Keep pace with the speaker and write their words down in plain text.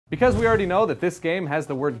Because we already know that this game has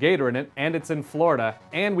the word Gator in it, and it's in Florida,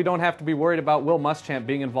 and we don't have to be worried about Will Muschamp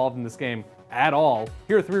being involved in this game at all,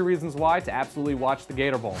 here are 3 reasons why to absolutely watch the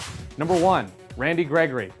Gator Bowl. Number 1, Randy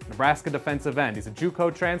Gregory, Nebraska defensive end. He's a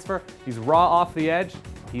JUCO transfer. He's raw off the edge.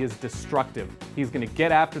 He is destructive. He's going to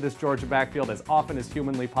get after this Georgia backfield as often as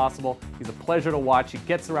humanly possible. He's a pleasure to watch. He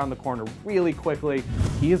gets around the corner really quickly.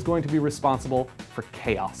 He is going to be responsible for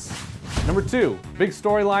chaos. Number 2, big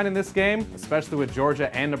storyline in this game, especially with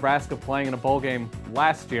Georgia and Nebraska playing in a bowl game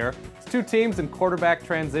last year. It's 2 teams in quarterback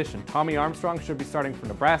transition. Tommy Armstrong should be starting for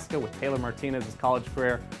Nebraska with Taylor Martinez's college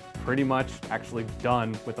career pretty much actually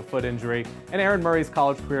done with a foot injury, and Aaron Murray's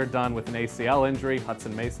college career done with an ACL injury.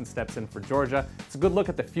 Hudson Mason steps in for Georgia. It's a good look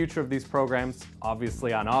at the future of these programs,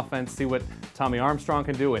 obviously on offense, see what Tommy Armstrong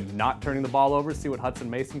can do and not turning the ball over, see what Hudson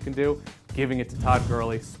Mason can do, giving it to Todd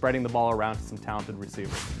Gurley, spreading the ball around to some talented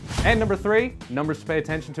receivers. And number 3, numbers to pay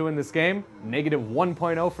attention to in this game,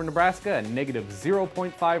 -1.0 for Nebraska and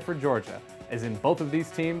 -0.5 for Georgia, as in both of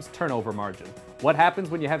these teams' turnover margin. What happens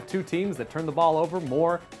when you have 2 teams that turn the ball over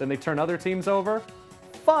more than they turn other teams over?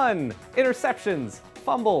 Fun! Interceptions,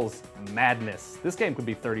 fumbles, madness. This game could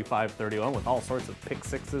be 35-31 with all sorts of pick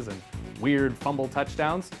sixes and weird fumble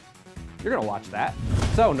touchdowns. You're gonna watch that.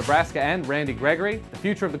 So Nebraska and Randy Gregory, the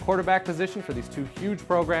future of the quarterback position for these 2 huge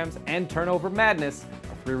programs, and turnover madness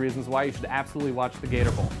are 3 reasons why you should absolutely watch the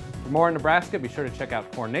Gator Bowl. For more on Nebraska, be sure to check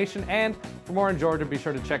out Corn Nation, and for more on Georgia, be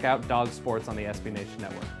sure to check out Dog Sports on the SB Nation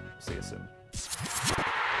Network. See you soon.